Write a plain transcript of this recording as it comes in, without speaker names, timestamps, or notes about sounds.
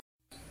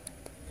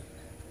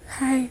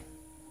Hai,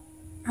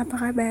 apa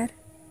kabar?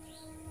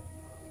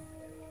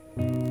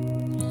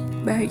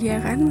 Bahagia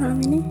kan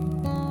malam ini?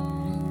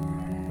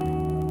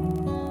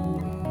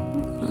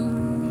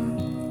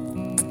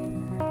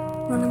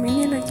 Malam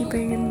ini lagi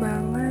pengen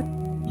banget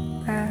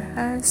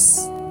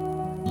bahas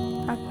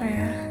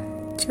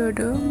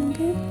jodoh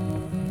mungkin.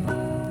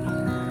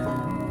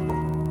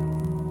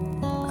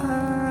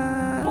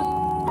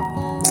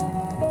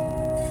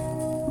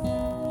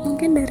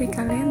 Mungkin dari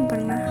kalian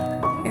pernah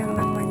yang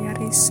namanya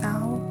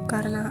risau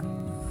karena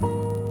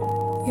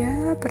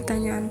ya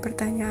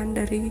pertanyaan-pertanyaan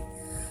dari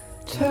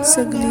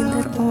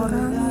segelintir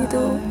orang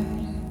itu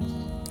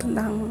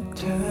tentang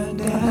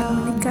kapan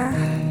menikah,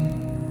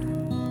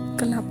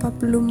 kenapa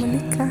belum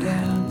menikah,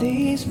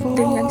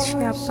 dengan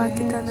siapa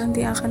kita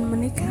nanti akan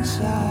menikah.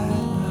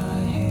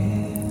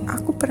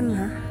 Aku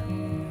pernah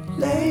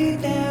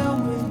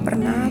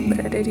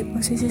berada di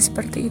posisi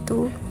seperti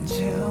itu.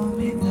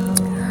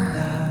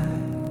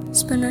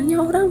 Sebenarnya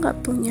orang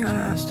gak punya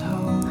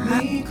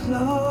hak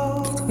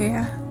gitu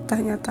ya,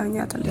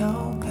 tanya-tanya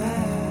tentang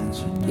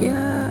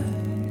ya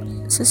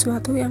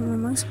sesuatu yang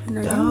memang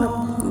sebenarnya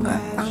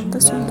nggak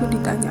pantas untuk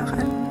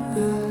ditanyakan,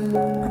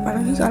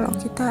 apalagi kalau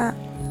kita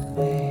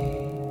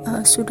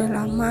sudah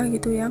lama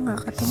gitu ya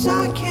nggak ketemu.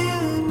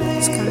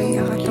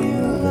 Sekalinya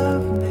ketemu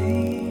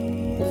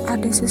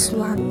ada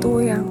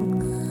sesuatu yang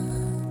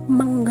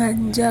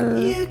mengganjal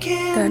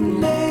dan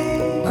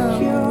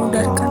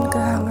memudarkan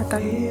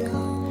kehangatan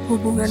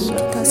hubungan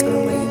kita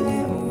selama ini.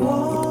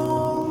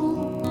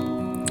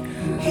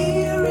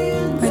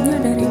 Banyak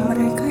dari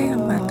mereka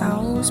yang nggak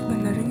tahu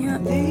sebenarnya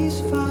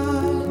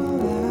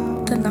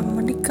tentang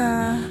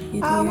menikah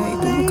gitu ya,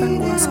 itu bukan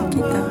kuasa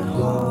kita,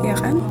 ya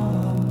kan?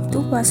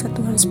 Itu kuasa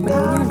Tuhan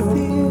sepenuhnya dong.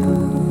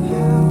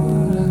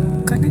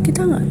 Karena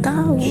kita nggak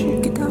tahu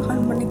kita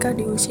akan menikah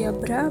di usia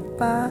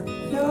berapa,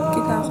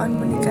 kita akan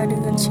menikah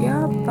dengan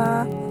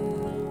siapa,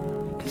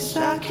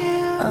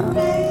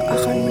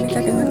 akan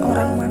menikah dengan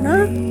orang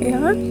mana, ya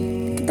kan?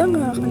 Kita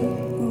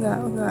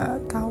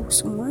nggak tahu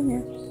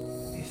semuanya.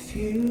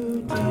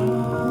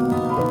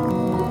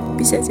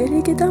 Bisa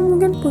jadi kita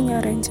mungkin punya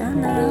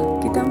rencana,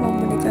 kita mau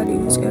menikah di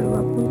usia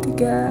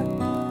 23,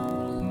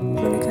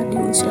 menikah di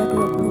usia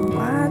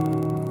 24,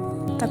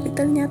 tapi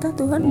ternyata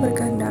Tuhan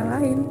berkehendak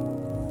lain.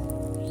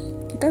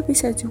 Kita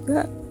bisa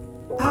juga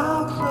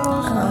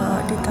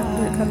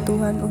ditakdirkan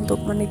Tuhan untuk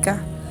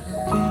menikah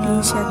di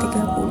usia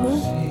 30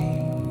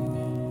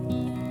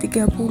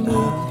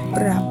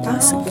 berapa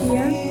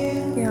sekian,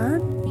 ya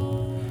kan?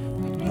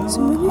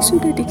 Semuanya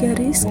sudah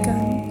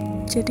digariskan.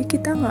 Jadi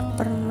kita gak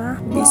pernah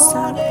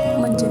bisa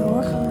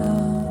menjawab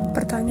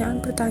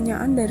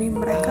pertanyaan-pertanyaan dari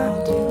mereka.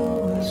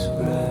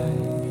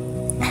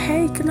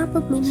 Hey, kenapa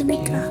belum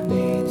menikah?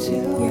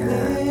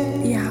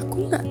 Ya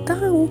aku gak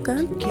tahu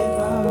kan.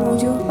 Mau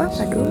jawab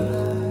apa dong?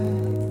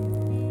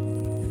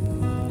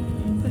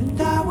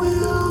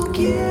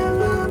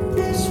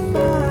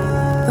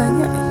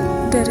 Banyak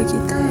dari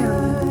kita yang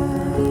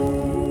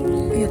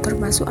ya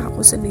termasuk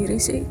aku sendiri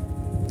sih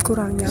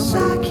kurang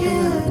nyaman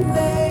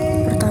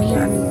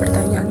dengan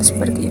pertanyaan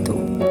seperti itu.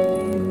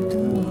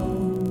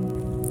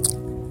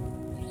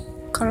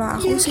 Kalau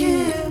aku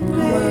sih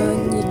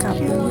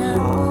menyikapinya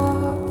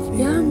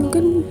ya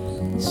mungkin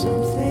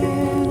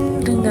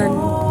dengan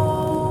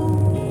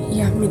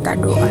ya minta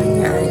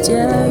doanya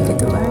aja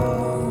gitu kan.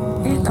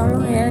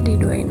 Tolong ya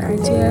didoain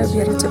aja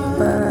biar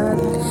cepet,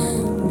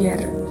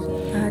 biar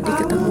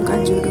diketemukan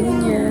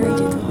jodohnya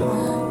gitu.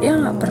 Ya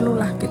nggak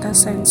perlulah kita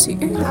sensi.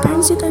 Ngapain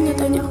sih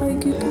tanya-tanya kayak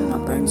gitu?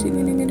 Ngapain sih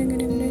gini.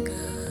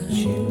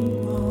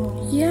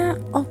 Ya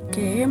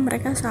oke,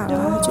 mereka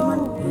salah,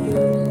 cuman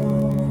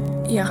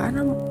ya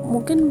karena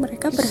mungkin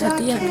mereka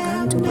perhatian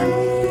kan, cuman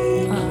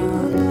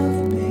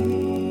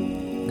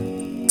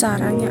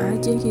caranya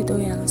aja gitu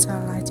yang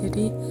salah.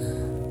 Jadi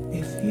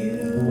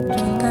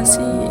kita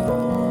sih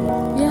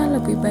ya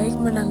lebih baik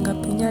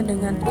menanggapinya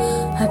dengan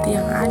hati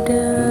yang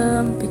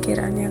adem,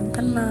 pikiran yang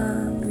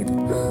tenang gitu.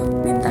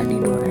 Minta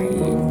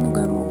didoain,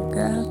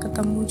 moga-moga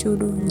ketemu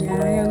jodohnya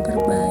yang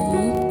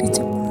terbaik,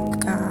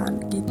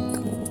 dicepatkan gitu.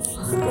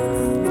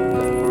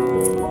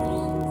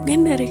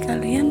 Mungkin dari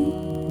kalian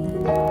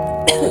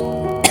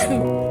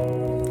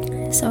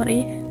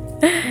sorry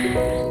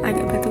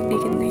agak batuk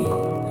dikit nih.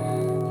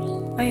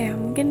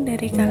 Mungkin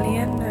dari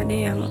kalian ada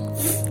yang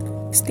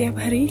setiap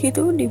hari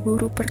gitu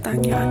diburu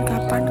pertanyaan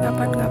kapan.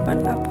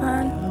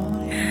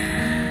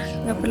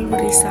 Nggak perlu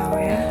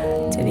risau ya.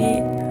 Jadi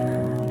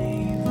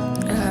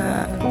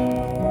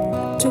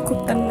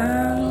cukup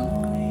tenang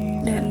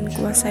dan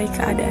kuasai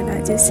keadaan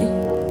aja sih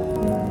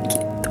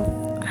gitu.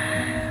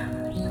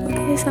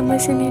 Oke,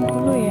 sampai sini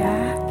dulu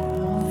ya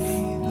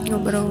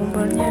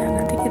ngobrol-ngobrolnya.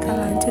 Nanti kita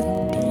lanjut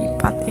di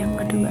part yang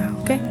kedua.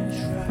 Oke,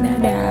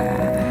 dadah.